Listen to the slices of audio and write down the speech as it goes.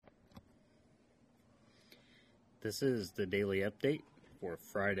This is the daily update for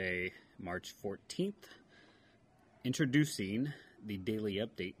Friday, March 14th. Introducing the daily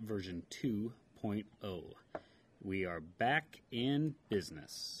update version 2.0. We are back in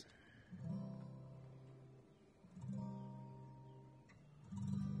business.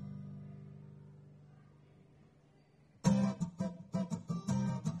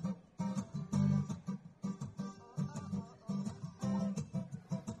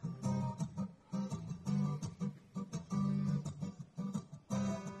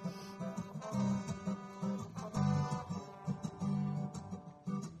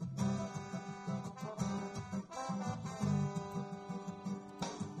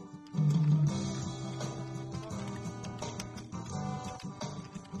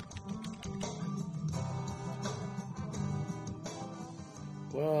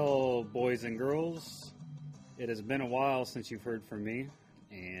 Well, boys and girls, it has been a while since you've heard from me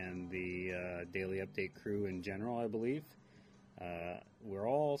and the Daily Update crew in general, I believe. We're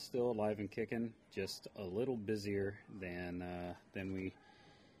all still alive and kicking, just a little busier than we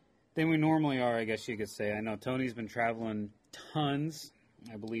normally are, I guess you could say. I know Tony's been traveling tons.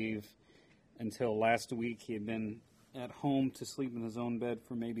 I believe until last week he had been at home to sleep in his own bed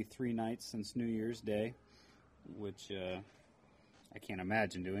for maybe 3 nights since New Year's Day, which I can't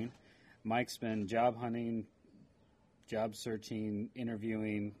imagine doing. Mike's been job hunting, job searching,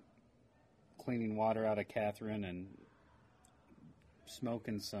 interviewing, cleaning water out of Catherine, and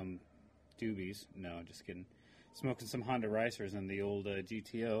smoking some doobies. No, just kidding. Smoking some Honda Racers in the old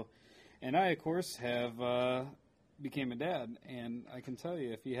GTO. And I, of course, have became a dad. And I can tell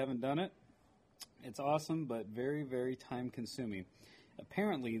you, if you haven't done it, it's awesome, but very, very time-consuming.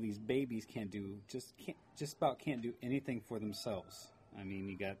 Apparently, these babies can't do anything for themselves. I mean,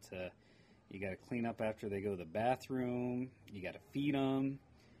 you got to clean up after they go to the bathroom. You got to feed them.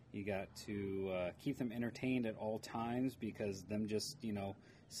 You got to keep them entertained at all times, because them just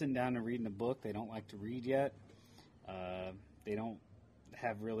sitting down and reading a book, they don't like to read yet. They don't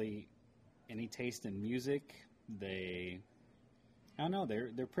have really any taste in music. I don't know.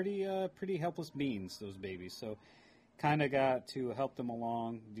 They're pretty helpless beings, those babies. So kind of got to help them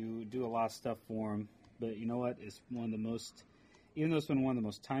along, do a lot of stuff for them. But you know what? It's one of the most, even though it's been one of the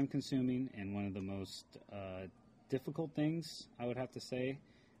most time-consuming and one of the most difficult things, I would have to say,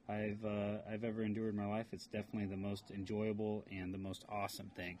 I've ever endured in my life. It's definitely the most enjoyable and the most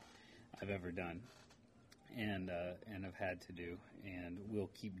awesome thing I've ever done, and I've had to do, and will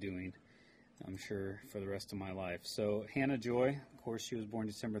keep doing, I'm sure, for the rest of my life. So Hannah Joy, of course, she was born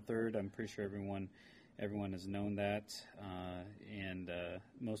December 3rd. I'm pretty sure everyone has known that, and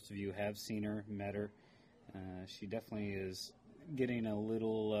most of you have seen her, met her. She definitely is getting a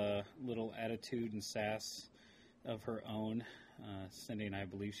little attitude and sass of her own. Cindy and I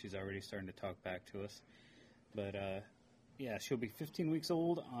believe she's already starting to talk back to us. But yeah, she'll be 15 weeks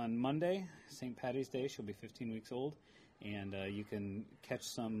old on Monday, St. Patty's Day. She'll be 15 weeks old. And you can catch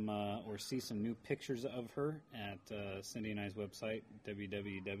some or see some new pictures of her at Cindy and I's website,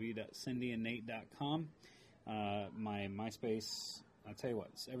 www.cindyandnate.com. My MySpace, I'll tell you what,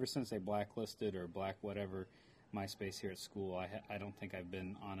 ever since they blacklisted or black whatever MySpace here at school, I don't think I've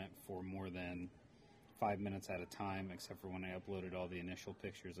been on it for more than 5 minutes at a time, except for when I uploaded all the initial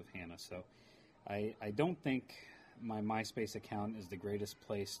pictures of Hannah. So I don't think my MySpace account is the greatest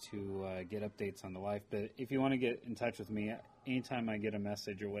place to get updates on the life, but if you want to get in touch with me, anytime I get a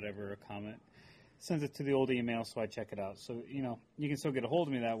message or whatever, a comment, send it to the old email so I check it out. So, you can still get a hold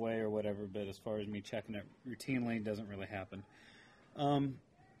of me that way or whatever, but as far as me checking it routinely, it doesn't really happen.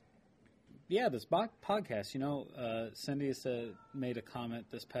 Yeah, this podcast, Cindy has made a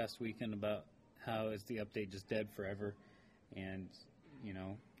comment this past weekend about how is the update just dead forever, and,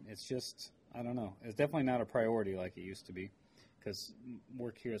 it's just, I don't know. It's definitely not a priority like it used to be, because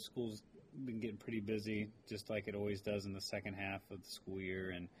work here at school's been getting pretty busy, just like it always does in the second half of the school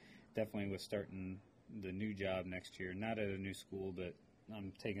year, and definitely with starting the new job next year. Not at a new school, but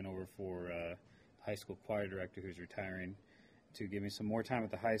I'm taking over for the high school choir director who's retiring to give me some more time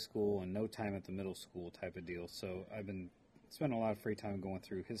at the high school and no time at the middle school type of deal. So I've been spending a lot of free time going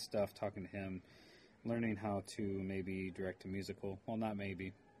through his stuff, talking to him, learning how to maybe direct a musical. Well, not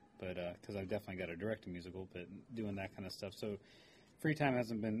maybe, but because I've definitely got to direct a musical, but doing that kind of stuff. So free time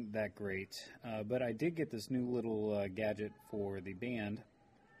hasn't been that great, but I did get this new little gadget for the band,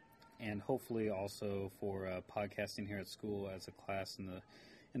 and hopefully also for podcasting here at school as a class in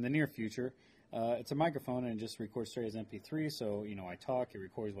the near future. It's a microphone, and it just records straight as MP3, so I talk, it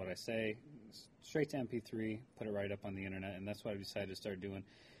records what I say straight to MP3, put it right up on the internet, and that's what I decided to start doing.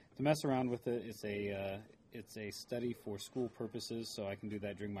 To mess around with it, it's a study for school purposes, so I can do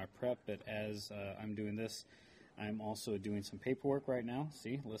that during my prep, but as I'm doing this, I'm also doing some paperwork right now.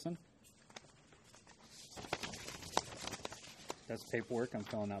 See, listen. That's paperwork. I'm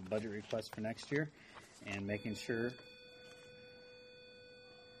filling out budget requests for next year and making sure.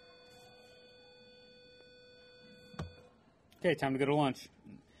 Okay, time to go to lunch.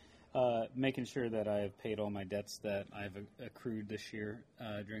 Making sure that I have paid all my debts that I've accrued this year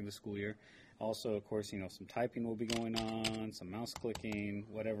during the school year. Also, of course, some typing will be going on, some mouse clicking,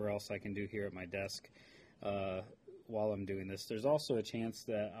 whatever else I can do here at my desk while I'm doing this. There's also a chance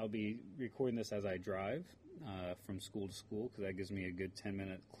that I'll be recording this as I drive from school to school, because that gives me a good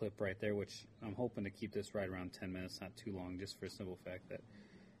 10-minute clip right there, which I'm hoping to keep this right around 10 minutes, not too long, just for the simple fact that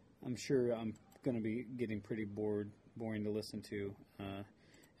I'm sure I'm going to be getting pretty boring to listen to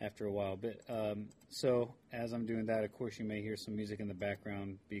after a while. But so as I'm doing that, of course, you may hear some music in the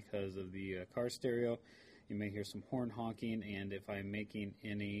background because of the car stereo. You may hear some horn honking, and if I'm making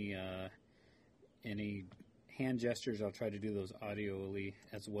any hand gestures, I'll try to do those audioly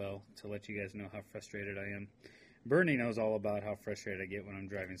as well to let you guys know how frustrated I am. Bernie knows all about how frustrated I get when I'm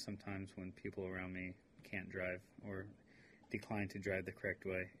driving sometimes, when people around me can't drive or decline to drive the correct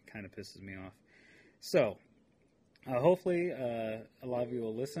way. It kind of pisses me off. So hopefully a lot of you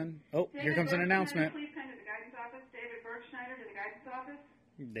will listen. Oh, David here comes an announcement. Please come to the guidance office. David Bergschneider to the guidance office.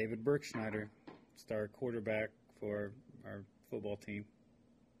 David Bergschneider, star quarterback for our football team.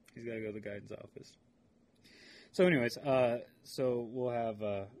 He's got to go to the guidance office. So anyways, so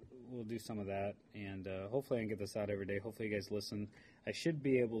we'll do some of that, and hopefully I can get this out every day. Hopefully you guys listen. I should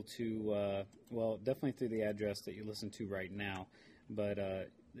be able to, definitely through the address that you listen to right now, but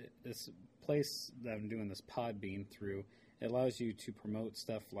this place that I'm doing this Podbean through, it allows you to promote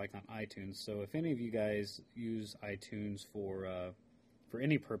stuff like on iTunes. So if any of you guys use iTunes for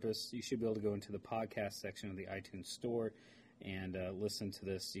any purpose, you should be able to go into the podcast section of the iTunes store and listen to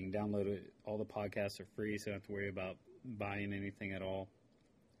this. You can download it. All the podcasts are free, so you don't have to worry about buying anything at all.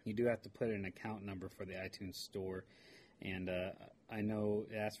 You do have to put in an account number for the iTunes store, and I know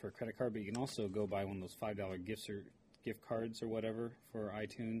it asks for a credit card, but you can also go buy one of those $5 gift cards or whatever for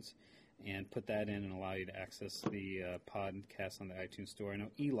iTunes and put that in and allow you to access the podcast on the iTunes store. I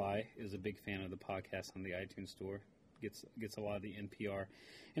know Eli is a big fan of the podcast on the iTunes store. Gets a lot of the NPR.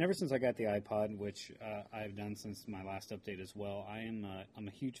 And ever since I got the iPod, which I've done since my last update as well, I'm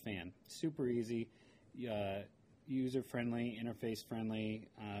a huge fan. Super easy, user-friendly, interface-friendly.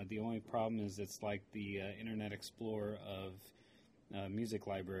 The only problem is it's like the Internet Explorer of music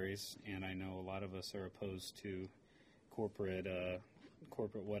libraries, and I know a lot of us are opposed to corporate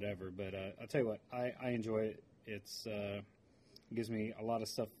whatever, but I'll tell you what, I enjoy it. It gives me a lot of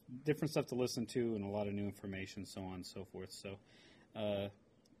stuff, different stuff to listen to, and a lot of new information, so on and so forth. So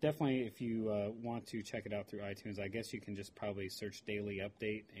definitely, if you want to check it out through iTunes, I guess you can just probably search Daily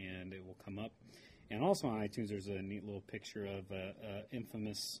Update, and it will come up. And also on iTunes, there's a neat little picture of an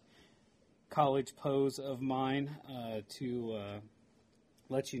infamous college pose of mine to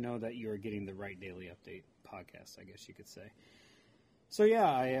let you know that you are getting the right Daily Update podcast, I guess you could say. So yeah,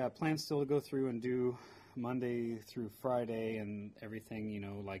 I plan still to go through and do Monday through Friday and everything,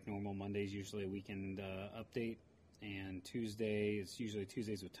 like normal. Monday's usually a weekend update, and Tuesday, it's usually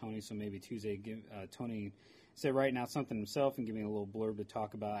Tuesdays with Tony, so maybe Tuesday, Tony say right now something himself and give me a little blurb to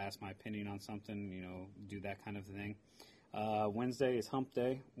talk about, ask my opinion on something, do that kind of thing. Wednesday is hump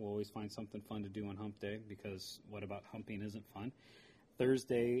day. We'll always find something fun to do on hump day, because what about humping isn't fun.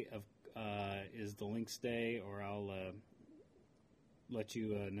 Thursday is the links day, or I'll let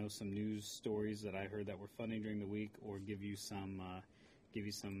you know some news stories that I heard that were funny during the week, or give you some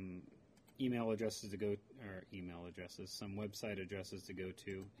email addresses to go, some website addresses to go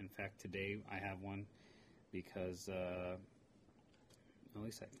to. In fact, today I have one, because at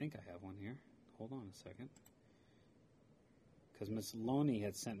least I think I have one here. Hold on a second. Because Miss Loney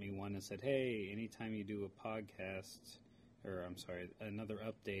had sent me one and said, hey, anytime you do a podcast, or I'm sorry, another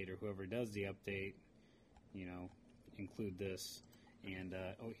update, or whoever does the update, include this. And,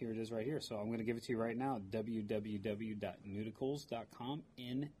 here it is right here. So I'm going to give it to you right now, www.neuticles.com,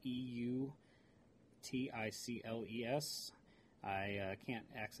 Neuticles. I can't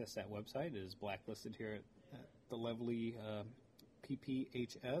access that website. It is blacklisted here at the lovely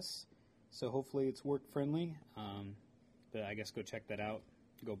PPHS. So hopefully it's work-friendly. But I guess go check that out.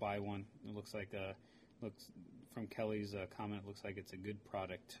 Go buy one. It looks like, from Kelly's comment, it looks like it's a good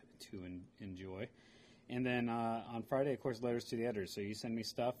product to enjoy. And then on Friday, of course, letters to the editors. So you send me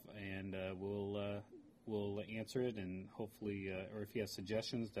stuff, and we'll answer it, and hopefully, or if you have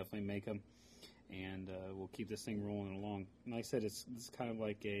suggestions, definitely make them, and we'll keep this thing rolling along. And like I said, it's kind of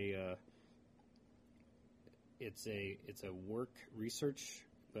like it's a work research,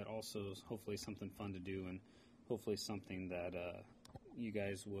 but also hopefully something fun to do, and hopefully something that you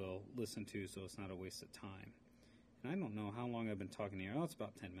guys will listen to, so it's not a waste of time. And I don't know how long I've been talking here. Oh, it's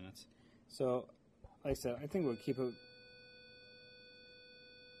about 10 minutes. So, like I said, I think we'll keep it.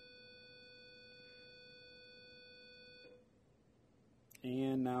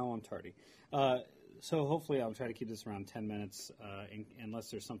 And now I'm tardy. So hopefully I'll try to keep this around 10 minutes, unless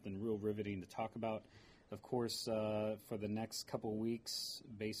there's something real riveting to talk about. Of course, for the next couple weeks,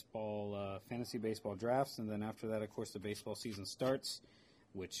 fantasy baseball drafts, and then after that, of course, the baseball season starts,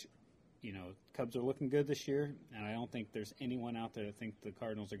 which, Cubs are looking good this year, and I don't think there's anyone out there that think the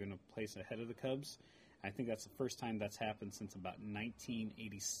Cardinals are going to place ahead of the Cubs. I think that's the first time that's happened since about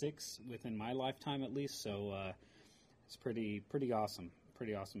 1986, within my lifetime at least, so it's pretty awesome.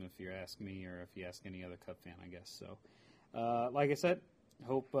 Pretty awesome if you ask me, or if you ask any other Cub fan, I guess. So, like I said,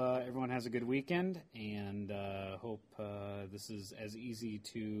 hope everyone has a good weekend, and hope this is as easy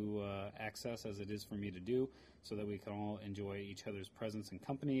to access as it is for me to do, so that we can all enjoy each other's presence and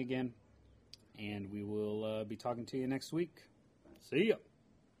company again. And we will be talking to you next week. See ya.